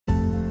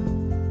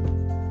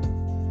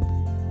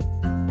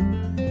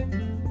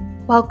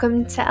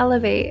Welcome to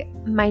Elevate.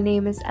 My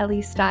name is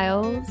Ellie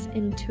Stiles,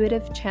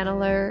 intuitive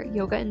channeler,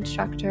 yoga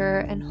instructor,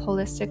 and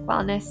holistic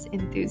wellness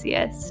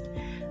enthusiast.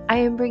 I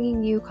am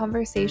bringing you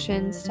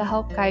conversations to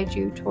help guide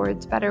you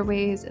towards better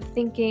ways of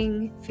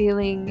thinking,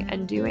 feeling,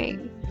 and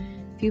doing.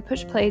 If you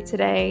push play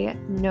today,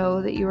 know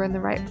that you are in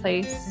the right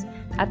place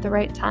at the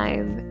right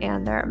time,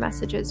 and there are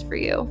messages for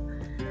you.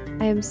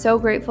 I am so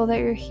grateful that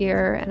you're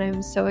here, and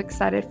I'm so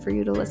excited for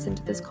you to listen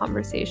to this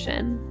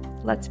conversation.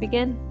 Let's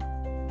begin.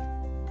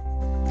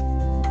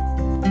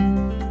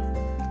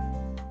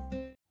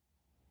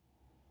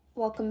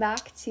 Welcome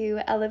back to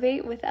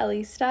Elevate with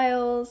Ellie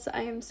Stiles.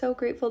 I am so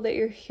grateful that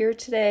you're here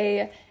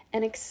today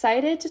and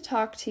excited to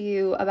talk to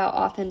you about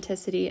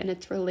authenticity and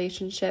its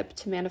relationship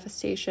to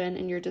manifestation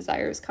and your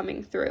desires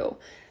coming through.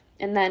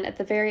 And then at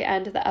the very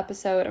end of the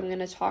episode, I'm going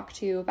to talk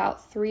to you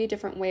about 3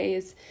 different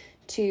ways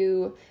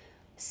to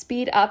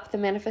speed up the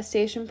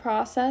manifestation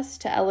process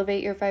to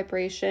elevate your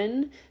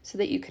vibration so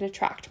that you can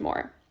attract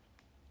more.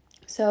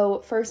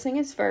 So first thing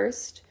is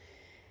first,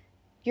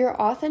 your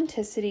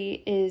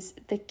authenticity is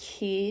the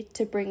key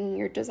to bringing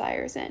your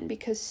desires in,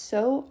 because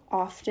so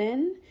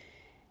often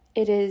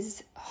it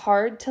is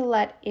hard to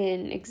let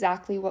in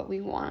exactly what we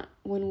want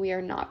when we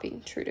are not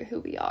being true to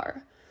who we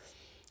are.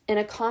 And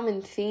a common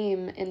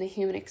theme in the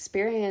human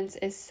experience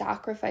is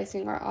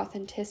sacrificing our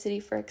authenticity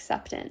for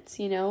acceptance.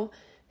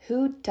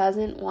 Who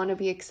doesn't want to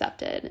be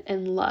accepted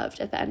and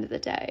loved at the end of the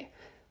day?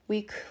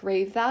 We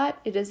crave that.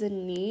 It is a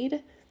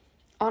need.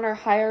 On our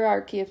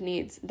hierarchy of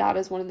needs, that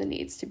is one of the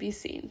needs: to be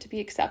seen, to be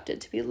accepted,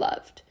 to be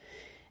loved.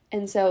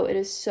 And so it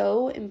is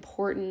so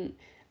important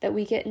that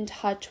we get in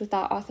touch with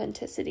that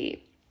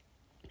authenticity,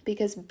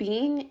 because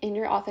being in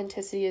your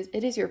authenticity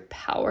is your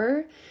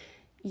power.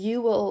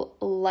 You will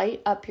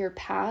light up your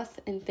path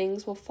and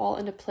things will fall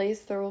into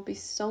place. There will be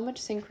so much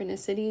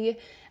synchronicity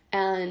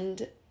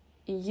and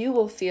you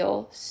will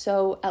feel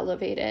so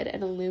elevated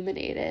and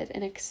illuminated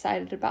and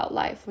excited about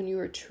life when you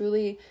are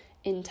truly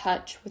in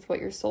touch with what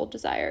your soul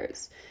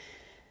desires.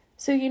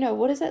 So,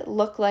 what does it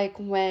look like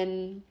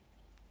when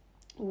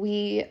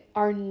we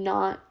are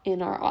not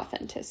in our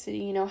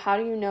authenticity? How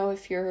do you know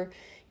if you're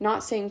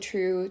not staying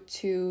true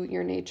to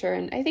your nature?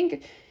 And I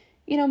think,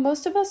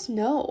 most of us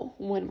know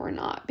when we're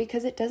not,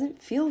 because it doesn't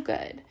feel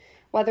good.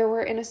 Whether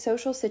we're in a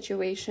social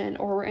situation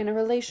or we're in a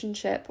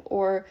relationship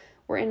or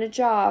we're in a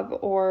job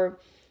or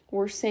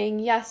we're saying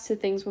yes to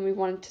things when we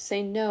wanted to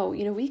say no,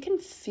 we can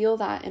feel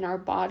that in our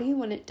body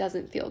when it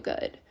doesn't feel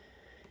good.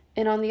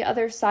 And on the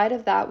other side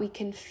of that, we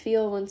can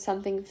feel when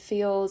something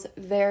feels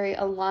very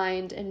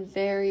aligned and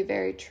very,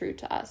 very true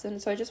to us. And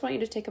so I just want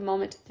you to take a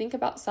moment to think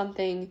about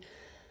something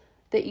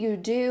that you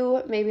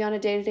do, maybe on a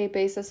day-to-day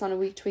basis, on a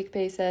week-to-week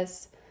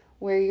basis,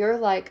 where you're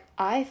like,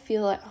 I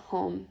feel at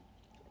home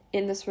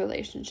in this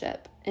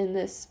relationship, in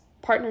this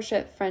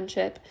partnership,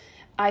 friendship.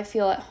 I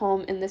feel at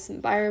home in this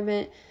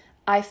environment.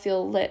 I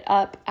feel lit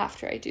up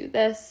after I do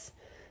this.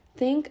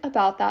 Think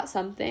about that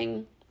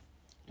something.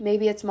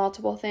 Maybe it's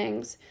multiple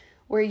things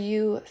where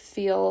you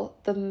feel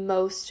the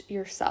most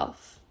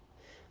yourself.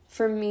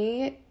 For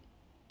me,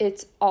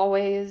 it's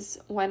always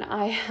when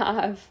I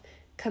have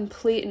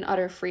complete and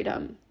utter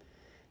freedom.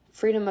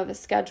 Freedom of a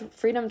schedule,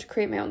 freedom to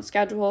create my own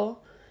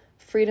schedule,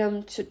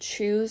 freedom to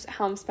choose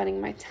how I'm spending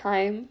my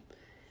time.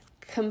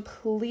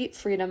 Complete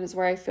freedom is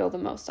where I feel the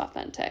most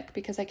authentic,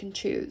 because I can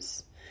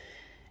choose.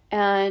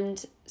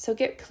 And so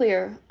get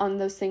clear on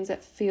those things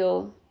that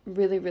feel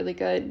really, really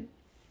good.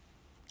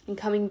 And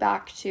coming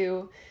back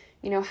to,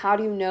 how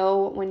do you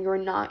know when you're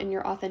not in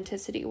your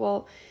authenticity?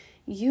 Well,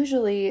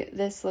 usually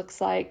this looks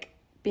like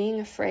being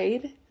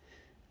afraid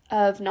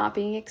of not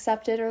being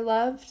accepted or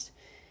loved,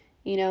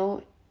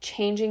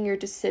 changing your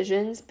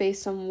decisions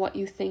based on what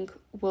you think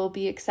will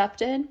be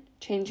accepted,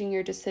 changing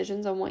your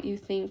decisions on what you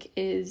think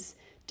is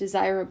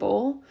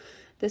desirable.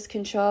 This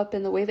can show up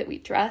in the way that we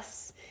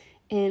dress,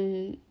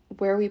 in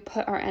where we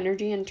put our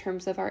energy in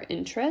terms of our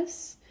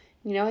interests.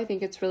 I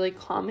think it's really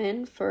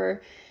common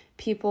for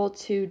people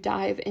to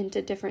dive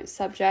into different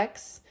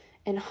subjects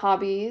and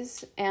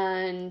hobbies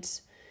and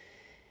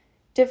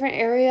different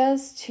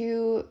areas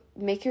to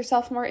make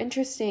yourself more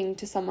interesting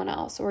to someone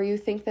else, or you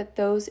think that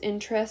those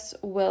interests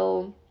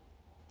will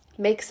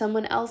make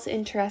someone else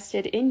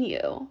interested in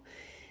you.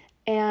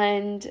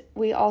 And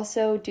we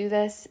also do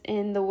this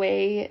in the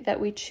way that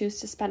we choose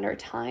to spend our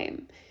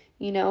time.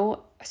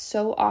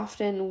 So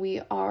often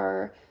we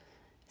are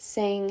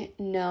saying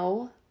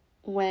no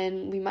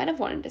when we might have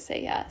wanted to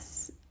say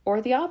yes, or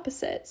the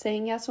opposite,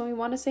 saying yes when we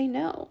want to say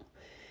no.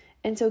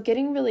 And so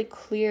getting really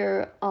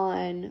clear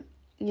on,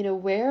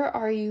 where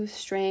are you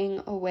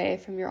straying away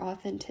from your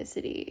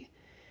authenticity?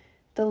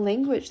 The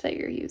language that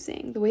you're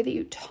using, the way that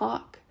you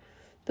talk,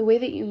 the way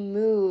that you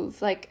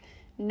move. Like,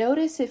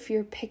 notice if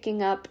you're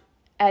picking up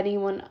any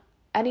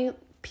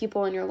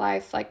people in your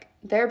life, like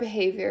their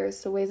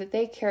behaviors, the way that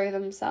they carry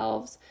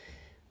themselves.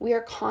 We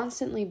are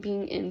constantly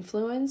being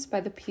influenced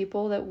by the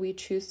people that we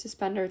choose to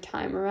spend our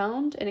time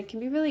around, and it can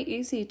be really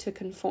easy to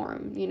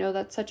conform.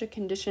 That's such a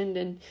conditioned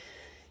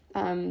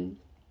and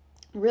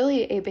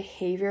really a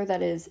behavior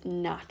that is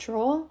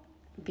natural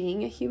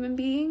being a human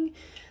being.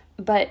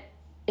 But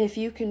if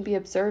you can be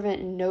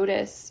observant and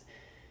notice,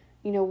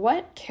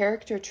 what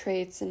character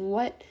traits and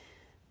what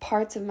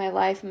parts of my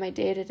life and my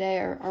day-to-day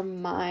are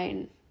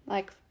mine,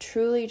 like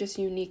truly just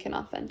unique and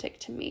authentic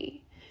to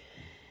me.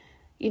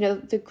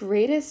 The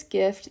greatest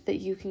gift that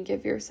you can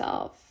give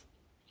yourself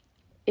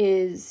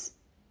is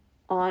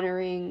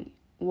honoring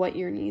what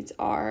your needs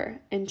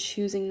are and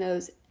choosing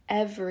those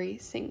every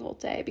single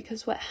day.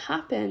 Because what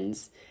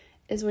happens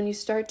is when you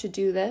start to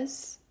do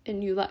this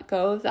and you let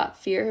go of that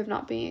fear of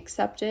not being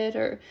accepted,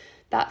 or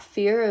that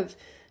fear of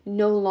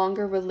no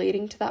longer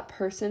relating to that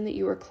person that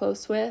you were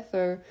close with,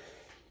 or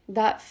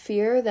that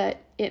fear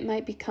that it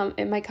might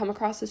come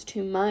across as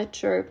too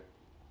much, or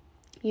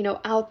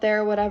out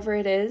there, whatever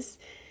it is,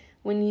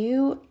 when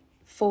you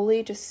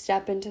fully just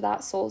step into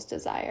that soul's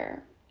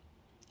desire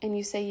and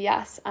you say,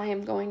 yes, I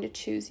am going to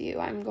choose you.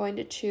 I'm going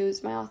to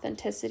choose my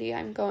authenticity.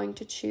 I'm going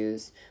to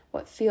choose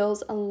what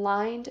feels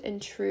aligned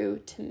and true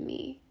to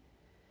me.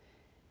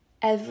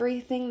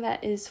 Everything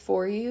that is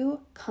for you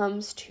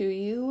comes to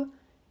you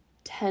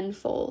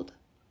tenfold.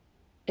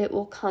 It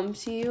will come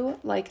to you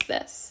like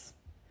this.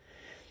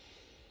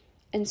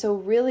 And so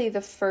really the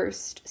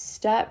first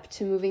step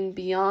to moving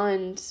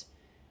beyond,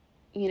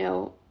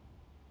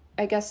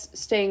 I guess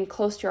staying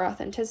close to your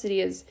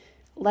authenticity is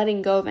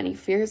letting go of any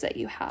fears that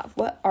you have.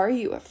 What are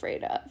you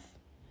afraid of?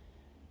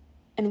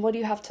 And what do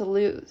you have to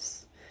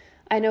lose?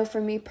 I know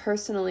for me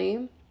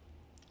personally,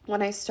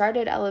 when I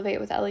started Elevate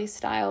with Ellie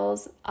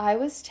Styles, I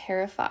was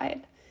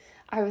terrified.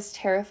 I was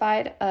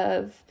terrified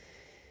of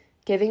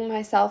giving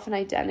myself an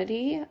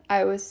identity.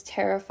 I was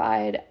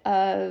terrified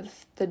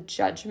of the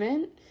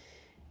judgment.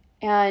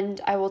 And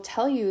I will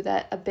tell you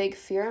that a big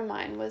fear of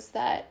mine was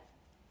that,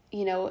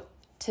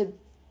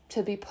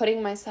 to be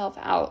putting myself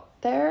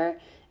out there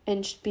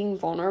and being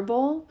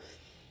vulnerable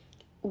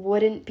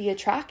wouldn't be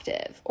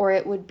attractive, or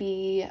it would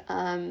be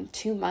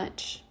too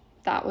much.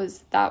 That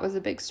was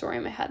a big story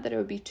in my head, that it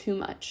would be too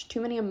much,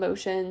 too many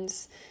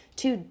emotions,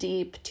 too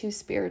deep, too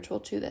spiritual,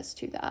 too this,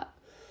 too that.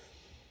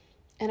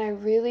 And I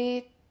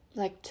really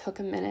took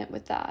a minute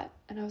with that,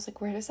 and I was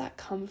like, where does that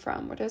come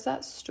from? Where does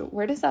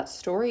that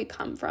story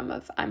come from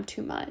of I'm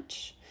too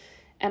much?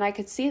 And I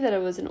could see that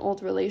it was an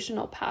old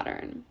relational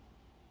pattern.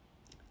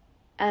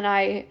 And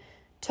I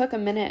took a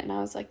minute and I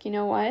was like, you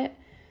know what?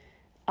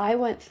 I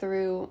went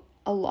through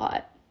a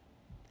lot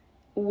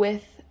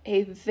with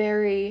a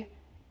very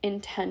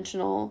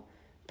intentional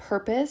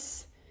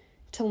purpose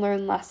to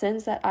learn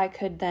lessons that I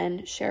could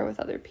then share with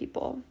other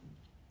people.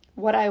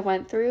 What I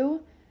went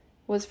through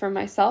was for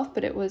myself,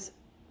 but it was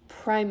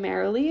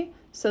primarily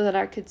so that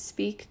I could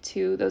speak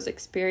to those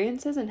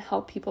experiences and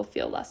help people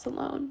feel less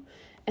alone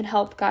and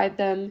help guide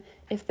them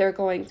if they're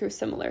going through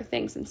similar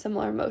things and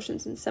similar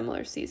emotions and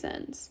similar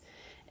seasons.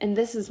 And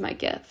this is my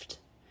gift.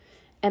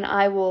 And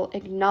I will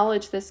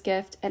acknowledge this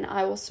gift and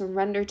I will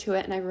surrender to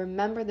it. And I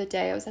remember the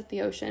day I was at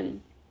the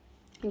ocean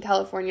in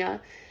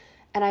California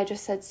and I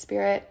just said,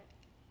 Spirit,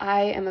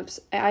 I am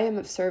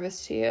of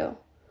service to you.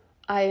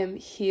 I am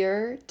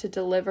here to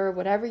deliver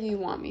whatever you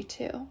want me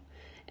to.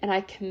 And I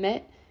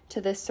commit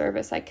to this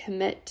service. I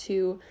commit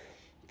to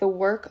the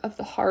work of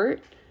the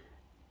heart,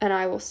 and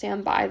I will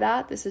stand by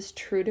that. This is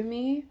true to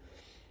me.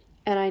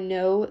 And I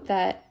know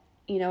that,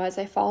 as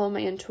I follow my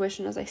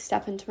intuition, as I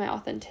step into my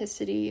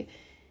authenticity,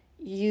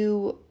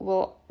 you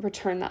will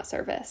return that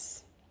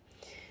service.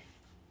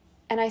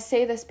 And I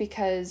say this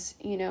because,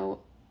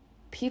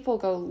 people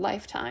go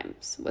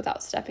lifetimes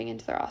without stepping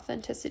into their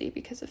authenticity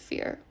because of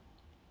fear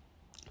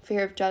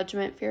of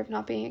judgment, fear of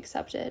not being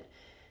accepted.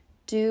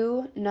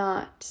 Do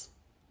not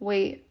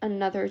wait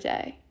another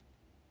day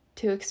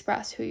to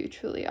express who you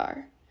truly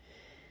are.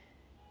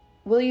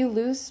 Will you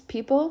lose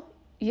people?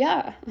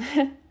 Yeah.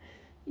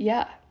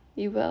 Yeah,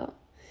 you will.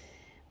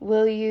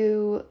 Will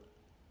you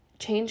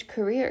change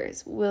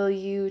careers? Will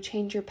you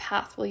change your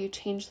path? Will you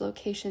change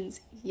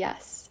locations?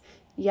 Yes.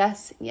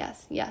 Yes,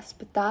 yes, yes.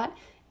 But that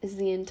is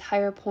the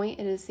entire point.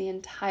 It is the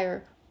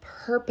entire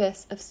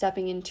purpose of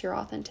stepping into your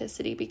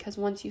authenticity, because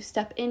once you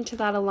step into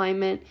that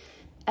alignment,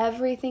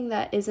 everything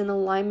that is in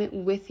alignment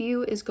with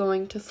you is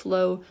going to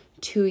flow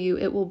to you.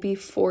 It will be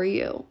for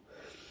you.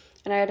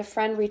 And I had a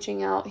friend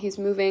reaching out. He's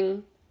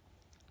moving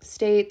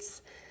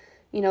states,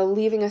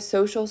 leaving a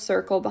social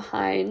circle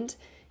behind.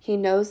 He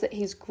knows that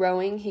he's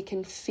growing. He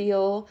can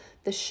feel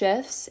the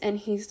shifts and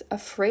he's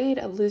afraid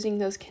of losing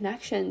those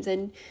connections.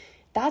 And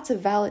that's a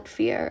valid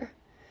fear.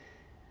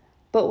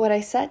 But what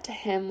I said to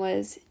him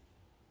was,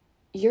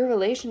 your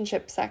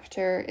relationship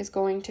sector is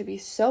going to be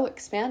so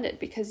expanded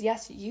because,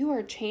 yes, you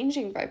are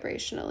changing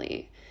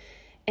vibrationally.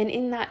 And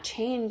in that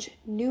change,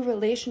 new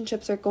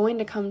relationships are going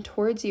to come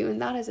towards you.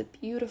 And that is a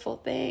beautiful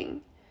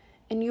thing.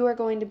 And you are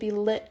going to be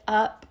lit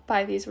up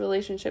by these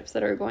relationships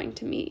that are going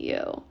to meet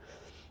you.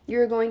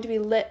 You're going to be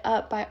lit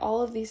up by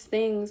all of these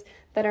things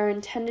that are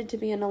intended to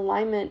be in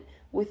alignment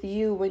with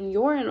you. When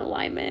you're in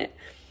alignment,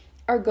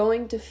 are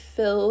going to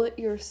fill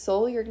your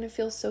soul. You're going to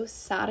feel so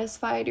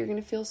satisfied. You're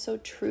going to feel so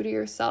true to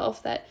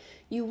yourself that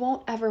you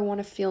won't ever want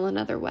to feel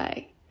another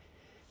way.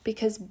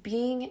 Because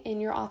being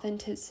in your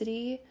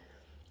authenticity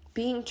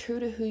being true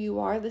to who you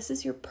are. This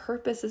is your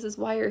purpose. This is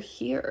why you're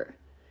here.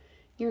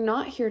 You're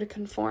not here to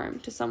conform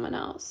to someone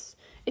else.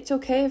 It's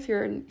okay if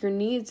your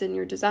needs and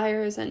your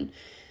desires and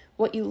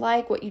what you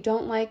like, what you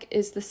don't like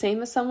is the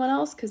same as someone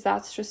else, because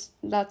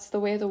that's the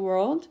way of the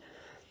world.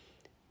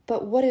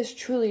 But what is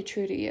truly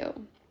true to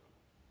you?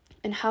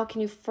 And how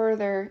can you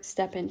further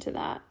step into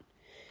that?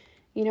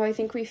 I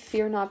think we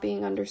fear not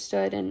being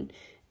understood, and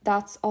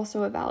that's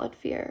also a valid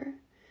fear.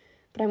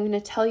 But I'm going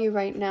to tell you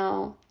right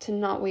now to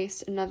not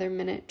waste another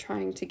minute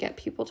trying to get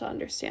people to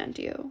understand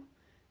you.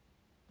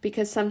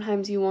 Because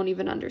sometimes you won't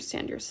even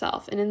understand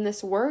yourself. And in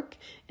this work,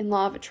 in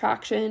law of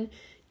attraction,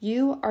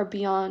 you are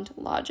beyond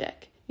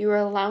logic. You are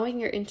allowing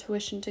your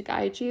intuition to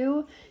guide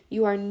you.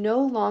 You are no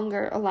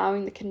longer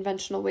allowing the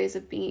conventional ways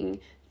of being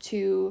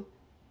to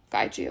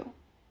guide you.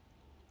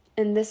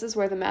 And this is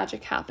where the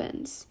magic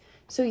happens.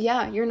 So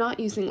yeah, you're not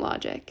using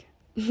logic.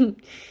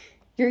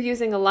 You're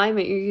using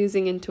alignment. You're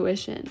using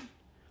intuition.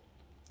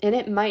 And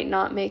it might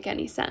not make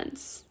any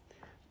sense.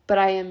 But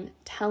I am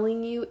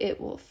telling you,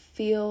 it will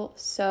feel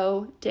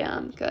so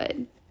damn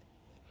good.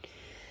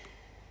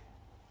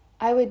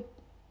 I would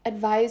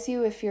advise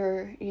you, if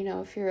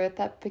you're at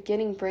that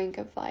beginning brink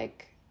of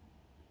like,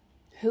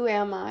 who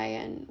am I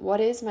and what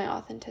is my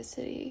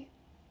authenticity?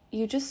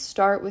 You just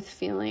start with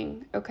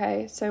feeling,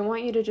 okay? So I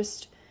want you to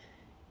just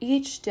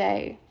each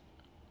day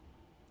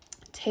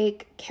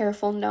take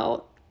careful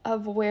note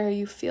of where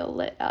you feel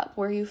lit up,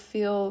 where you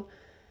feel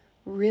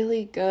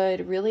really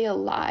good, really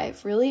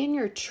alive, really in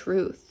your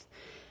truth.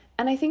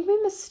 And I think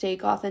we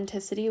mistake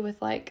authenticity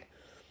with like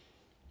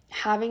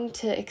having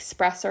to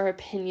express our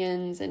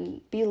opinions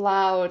and be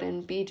loud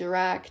and be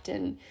direct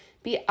and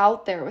be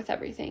out there with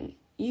everything.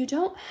 You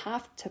don't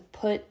have to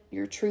put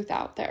your truth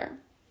out there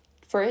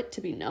for it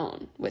to be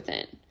known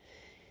within.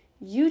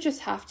 You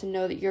just have to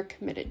know that you're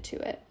committed to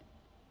it.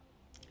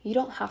 You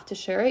don't have to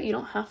share it. You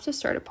don't have to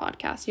start a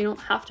podcast. You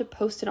don't have to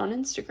post it on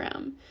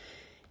Instagram.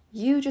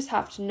 You just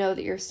have to know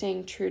that you're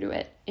staying true to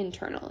it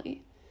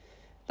internally.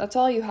 That's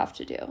all you have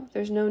to do.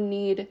 There's no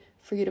need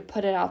for you to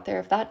put it out there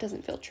if that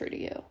doesn't feel true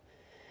to you.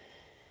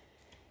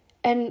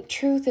 And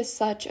truth is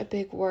such a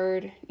big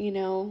word,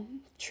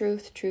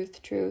 truth,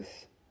 truth,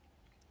 truth.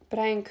 But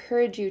I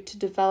encourage you to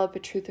develop a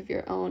truth of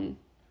your own.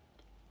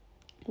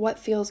 What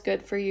feels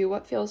good for you?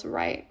 What feels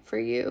right for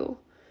you?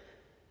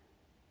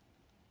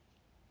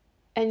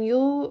 And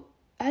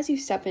as you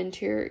step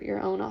into your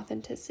own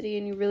authenticity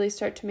and you really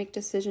start to make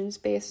decisions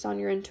based on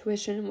your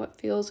intuition and what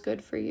feels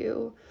good for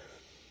you,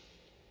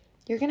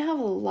 you're going to have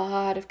a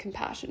lot of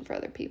compassion for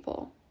other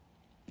people.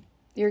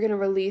 You're going to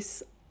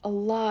release a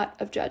lot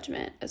of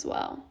judgment as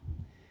well,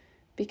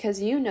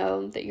 because you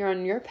know that you're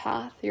on your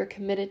path, you're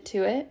committed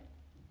to it,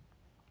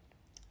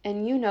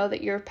 and you know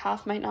that your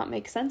path might not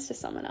make sense to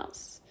someone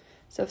else.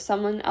 So if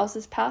someone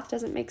else's path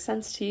doesn't make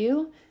sense to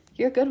you,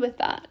 you're good with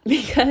that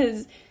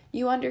because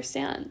you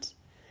understand.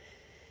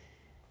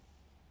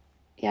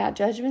 Yeah,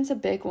 judgment's a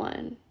big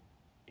one.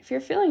 If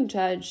you're feeling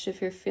judged,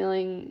 if you're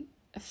feeling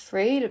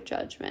afraid of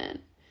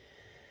judgment,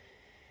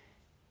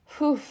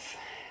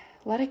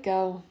 let it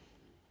go.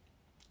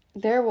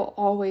 There will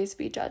always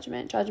be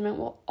judgment. Judgment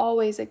will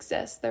always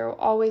exist. There will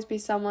always be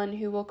someone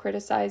who will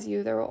criticize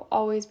you. There will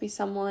always be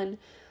someone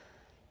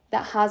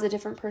that has a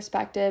different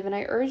perspective. And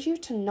I urge you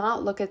to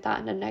not look at that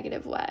in a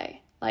negative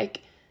way.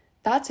 Like,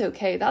 that's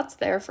okay. That's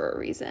there for a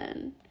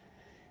reason.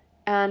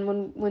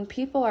 And when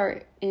people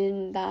are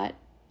in that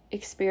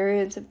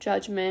experience of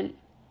judgment,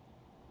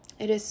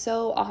 it is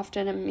so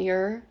often a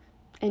mirror,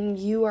 and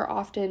you are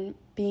often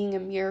being a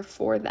mirror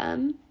for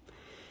them.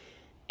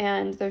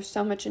 And there's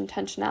so much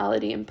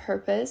intentionality and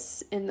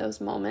purpose in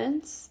those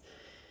moments.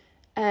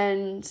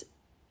 And,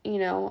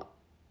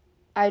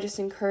 I just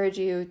encourage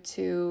you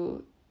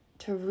to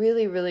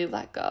really, really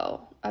let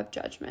go of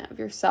judgment of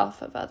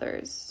yourself, of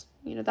others.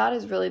 That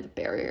is really the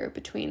barrier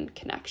between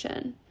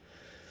connection.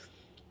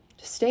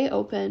 Just stay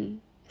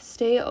open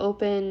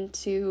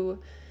to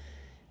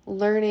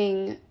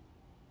learning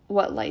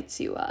what lights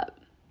you up,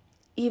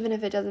 even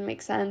if it doesn't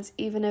make sense,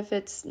 even if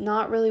it's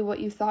not really what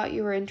you thought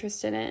you were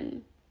interested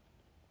in.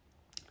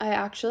 I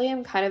actually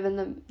am kind of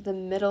in the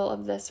middle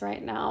of this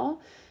right now,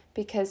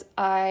 because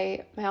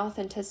my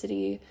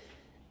authenticity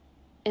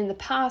in the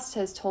past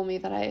has told me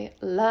that I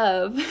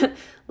love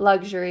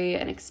luxury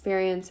and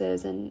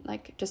experiences and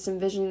like just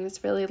envisioning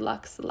this really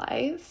luxe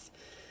life.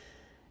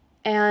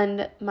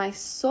 And my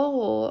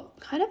soul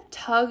kind of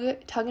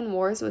tug and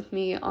wars with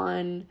me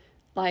on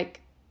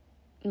like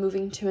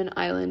moving to an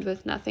island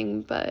with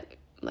nothing but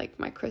like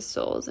my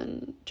crystals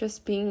and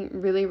just being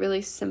really,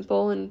 really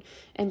simple and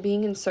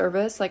being in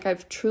service. Like,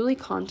 I've truly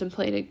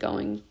contemplated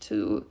going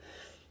to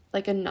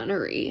like a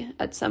nunnery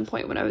at some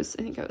point when I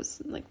think I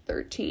was like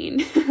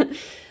 13.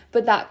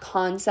 But that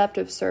concept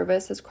of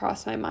service has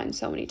crossed my mind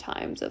so many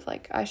times, of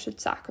like, I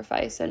should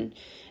sacrifice and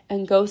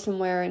go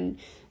somewhere and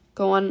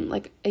go on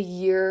like a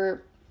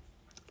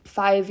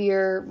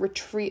 5-year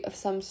retreat of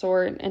some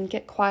sort and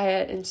get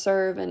quiet and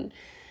serve. And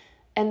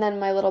then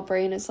my little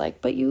brain is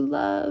like, but you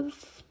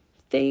love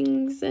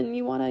things and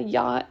you want a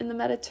yacht in the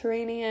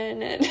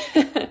Mediterranean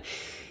and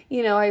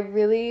I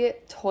really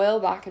toil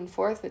back and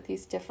forth with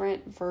these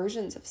different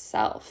versions of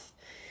self.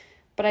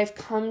 But I've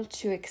come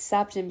to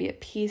accept and be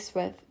at peace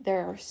with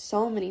there are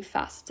so many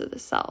facets of the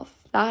self.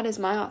 That is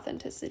my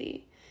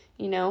authenticity.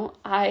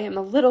 I am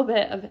a little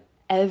bit of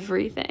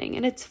everything,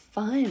 and it's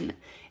fun.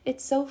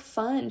 It's so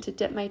fun to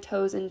dip my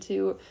toes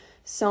into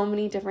so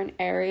many different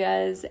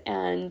areas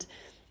and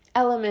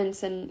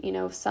elements. And,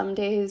 some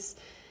days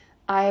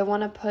I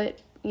want to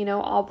put,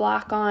 all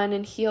black on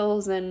and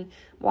heels and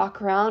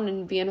walk around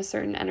and be in a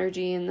certain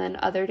energy. And then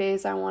other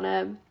days I want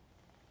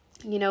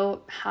to,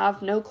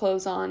 have no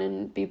clothes on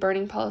and be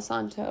burning Palo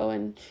Santo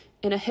and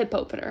in a hip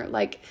opener.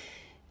 Like,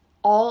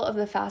 all of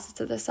the facets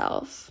of the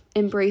self,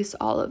 embrace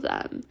all of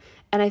them.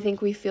 And I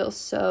think we feel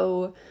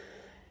so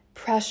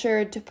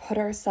pressured to put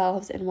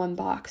ourselves in one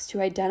box, to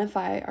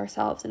identify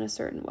ourselves in a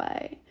certain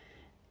way.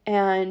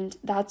 And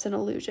that's an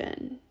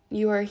illusion.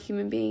 You are a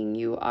human being.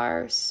 You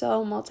are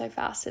so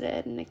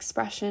multifaceted, an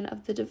expression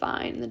of the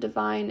divine. The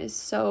divine is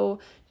so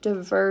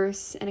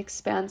diverse and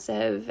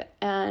expansive,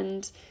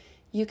 and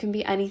you can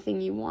be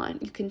anything you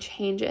want. You can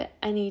change it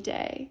any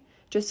day.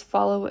 Just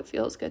follow what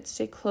feels good.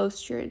 Stay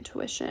close to your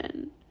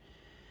intuition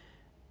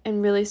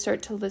and really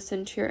start to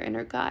listen to your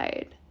inner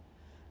guide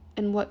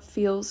and what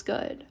feels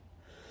good.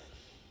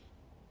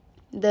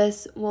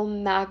 This will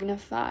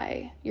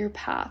magnify your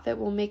path. It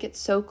will make it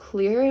so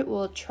clear. It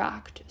will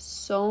attract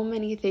so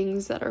many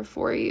things that are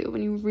for you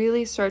when you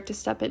really start to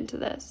step into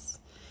this.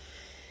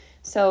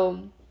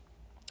 So,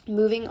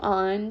 moving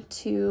on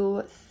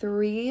to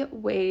 3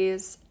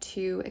 ways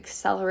to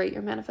accelerate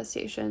your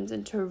manifestations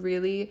and to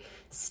really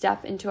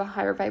step into a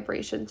higher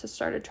vibration to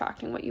start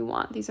attracting what you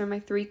want. These are my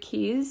 3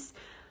 keys.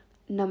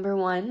 Number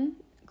 1,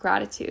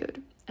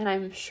 gratitude. And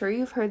I'm sure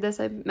you've heard this.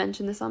 I've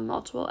mentioned this on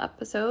multiple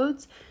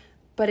episodes,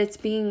 but it's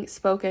being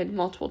spoken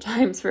multiple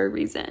times for a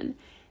reason.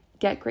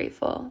 Get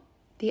grateful.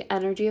 The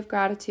energy of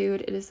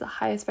gratitude, it is the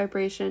highest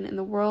vibration in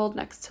the world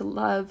next to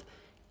love.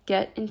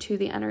 Get into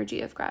the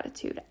energy of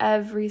gratitude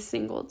every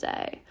single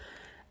day.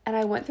 And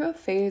I went through a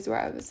phase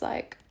where I was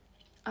like,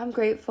 I'm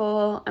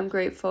grateful.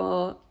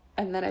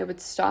 And then I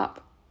would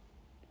stop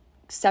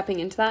stepping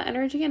into that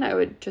energy and I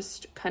would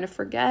just kind of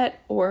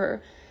forget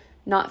or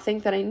not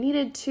think that I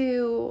needed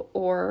to,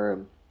 or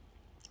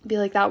be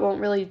like, that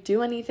won't really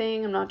do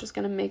anything. I'm not just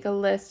going to make a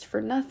list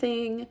for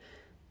nothing.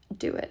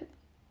 Do it.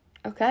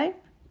 Okay?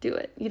 Do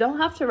it. You don't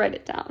have to write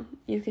it down.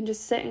 You can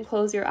just sit and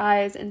close your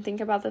eyes and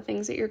think about the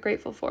things that you're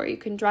grateful for. You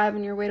can drive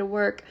on your way to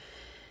work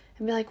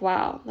and be like,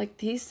 wow, like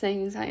these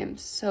things I am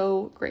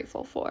so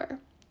grateful for.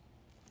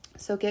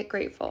 So get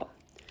grateful.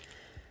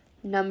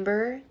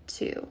 Number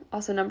 2.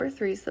 Also, number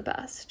 3 is the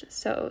best.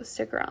 So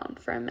stick around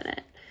for a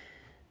minute.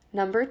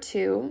 Number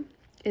 2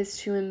 is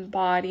to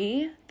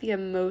embody the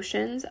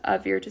emotions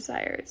of your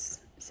desires.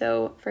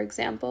 So, for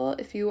example,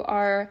 if you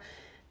are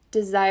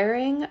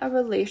desiring a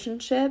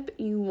relationship,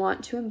 you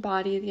want to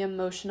embody the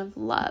emotion of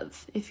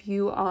love. If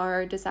you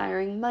are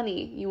desiring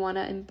money, you want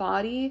to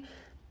embody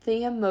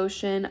the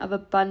emotion of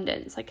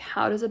abundance. Like,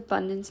 how does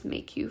abundance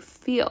make you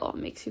feel? It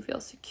makes you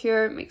feel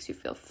secure, it makes you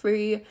feel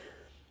free.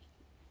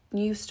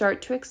 You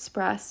start to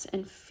express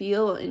and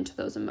feel into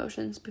those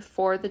emotions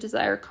before the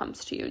desire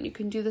comes to you. And you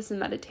can do this in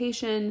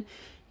meditation.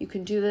 You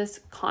can do this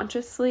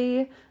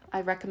consciously.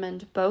 I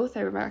recommend both.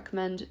 I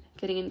recommend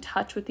getting in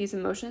touch with these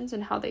emotions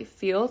and how they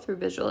feel through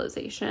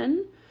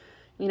visualization.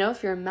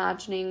 If you're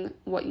imagining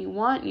what you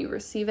want and you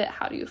receive it,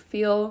 how do you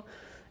feel?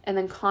 And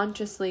then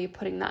consciously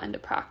putting that into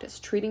practice,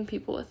 treating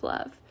people with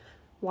love,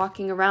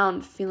 walking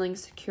around feeling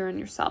secure in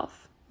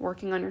yourself,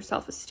 working on your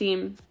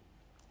self-esteem,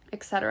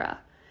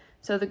 etc.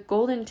 So the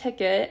golden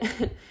ticket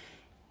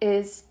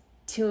is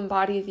to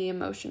embody the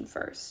emotion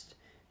first,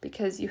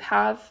 because you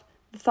have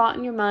the thought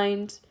in your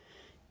mind,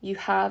 you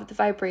have the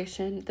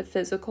vibration, the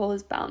physical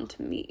is bound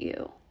to meet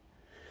you.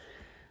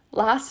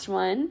 Last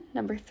one,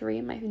 number 3,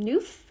 my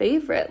new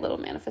favorite little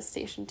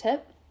manifestation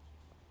tip: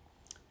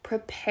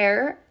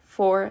 prepare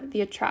for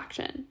the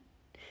attraction.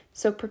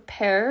 So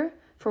prepare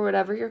for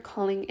whatever you're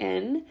calling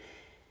in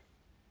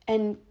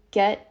and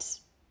get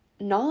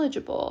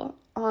knowledgeable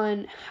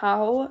on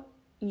how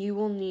you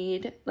will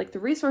need, like the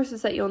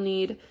resources that you'll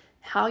need,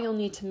 how you'll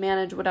need to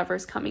manage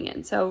whatever's coming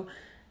in. So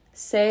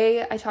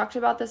say, I talked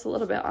about this a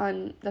little bit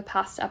on the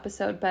past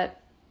episode,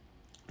 but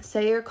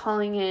say you're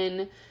calling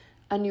in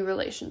a new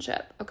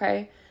relationship,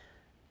 okay?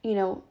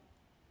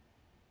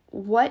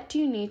 What do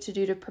you need to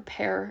do to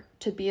prepare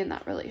to be in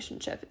that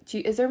relationship?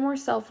 Is there more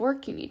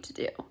self-work you need to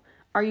do?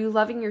 Are you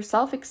loving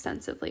yourself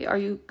extensively? Are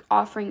you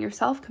offering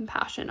yourself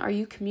compassion? Are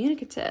you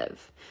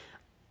communicative?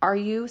 Are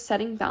you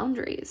setting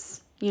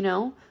boundaries?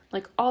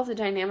 Like all the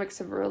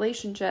dynamics of a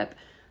relationship,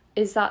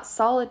 is that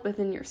solid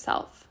within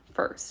yourself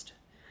first?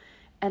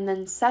 And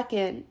then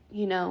second,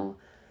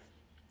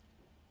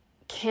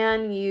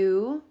 can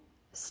you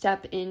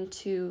step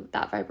into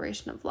that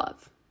vibration of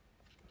love?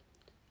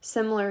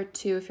 Similar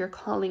to if you're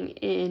calling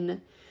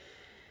in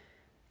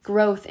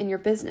growth in your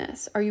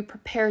business, are you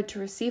prepared to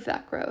receive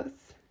that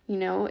growth?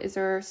 Is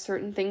there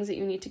certain things that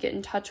you need to get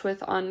in touch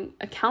with on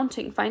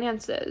accounting,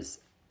 finances?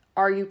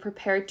 Are you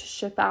prepared to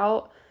ship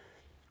out,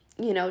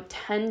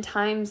 10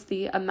 times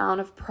the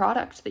amount of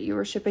product that you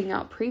were shipping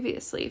out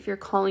previously. If you're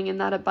calling in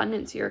that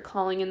abundance, you're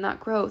calling in that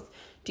growth,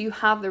 do you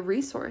have the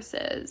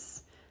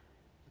resources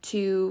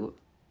to,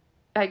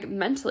 like,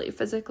 mentally,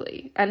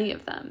 physically, any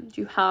of them?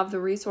 Do you have the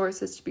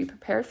resources to be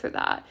prepared for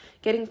that?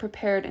 Getting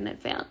prepared in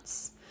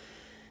advance.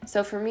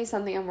 So for me,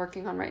 something I'm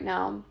working on right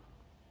now,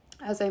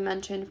 as I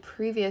mentioned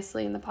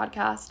previously in the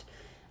podcast,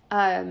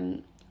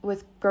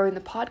 with growing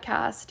the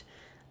podcast,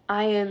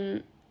 I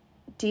am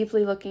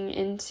deeply looking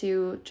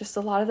into just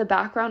a lot of the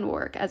background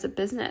work as a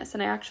business.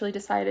 And I actually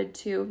decided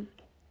to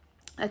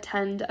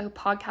attend a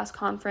podcast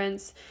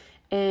conference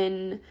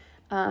in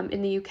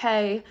the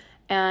UK,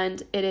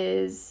 and it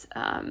is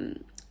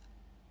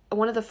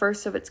one of the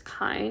first of its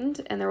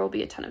kind, and there will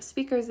be a ton of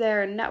speakers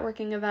there, a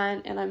networking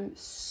event, and I'm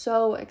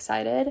so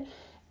excited.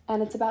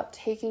 And it's about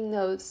taking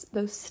those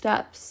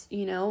steps,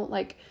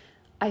 like,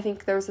 I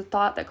think there was a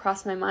thought that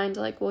crossed my mind,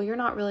 like, well, you're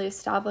not really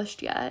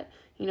established yet.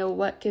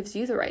 What gives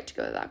you the right to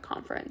go to that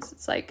conference?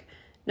 It's like,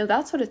 no,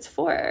 that's what it's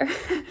for.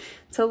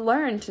 To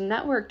learn, to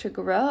network, to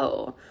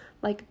grow,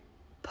 like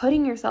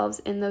putting yourselves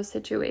in those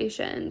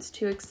situations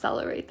to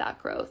accelerate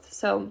that growth.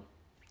 So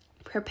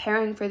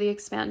preparing for the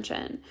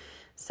expansion.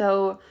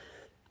 So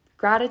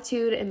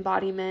gratitude,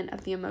 embodiment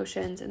of the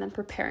emotions, and then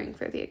preparing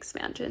for the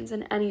expansions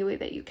in any way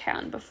that you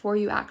can before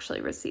you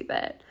actually receive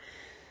it.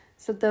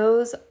 So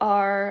those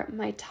are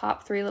my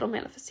top 3 little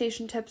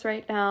manifestation tips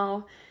right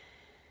now.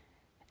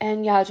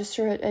 And yeah, just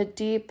a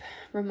deep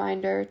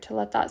reminder to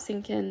let that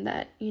sink in,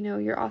 that,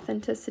 your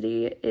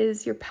authenticity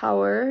is your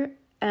power,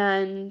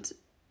 and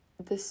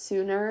the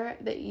sooner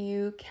that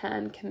you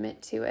can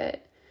commit to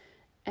it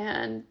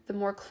and the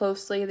more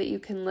closely that you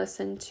can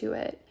listen to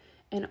it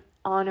and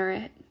honor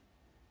it,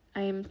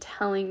 I am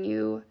telling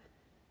you,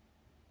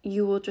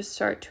 you will just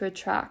start to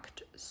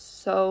attract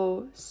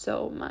so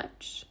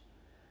much.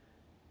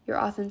 Your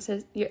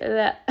authenticity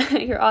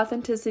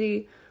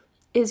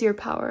is your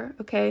power,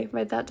 okay?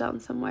 Write that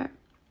down somewhere.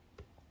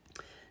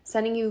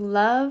 Sending you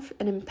love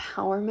and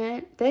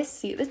empowerment.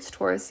 It's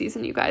Taurus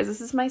season, you guys.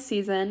 This is my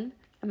season.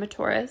 I'm a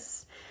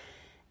Taurus.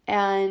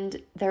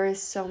 And there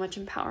is so much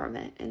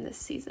empowerment in this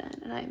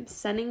season. And I'm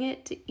sending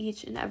it to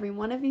each and every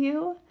one of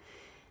you.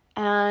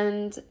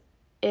 And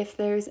if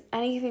there's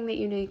anything that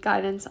you need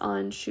guidance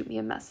on, shoot me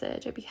a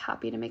message. I'd be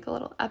happy to make a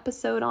little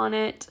episode on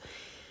it.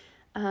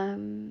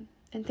 And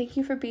thank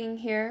you for being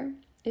here.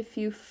 If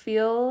you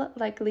feel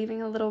like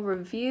leaving a little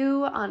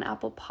review on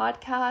Apple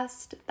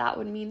Podcast, that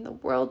would mean the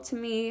world to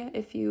me.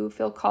 If you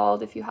feel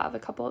called, if you have a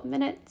couple of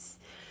minutes.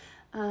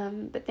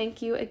 But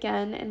thank you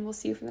again, and we'll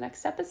see you for the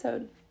next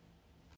episode.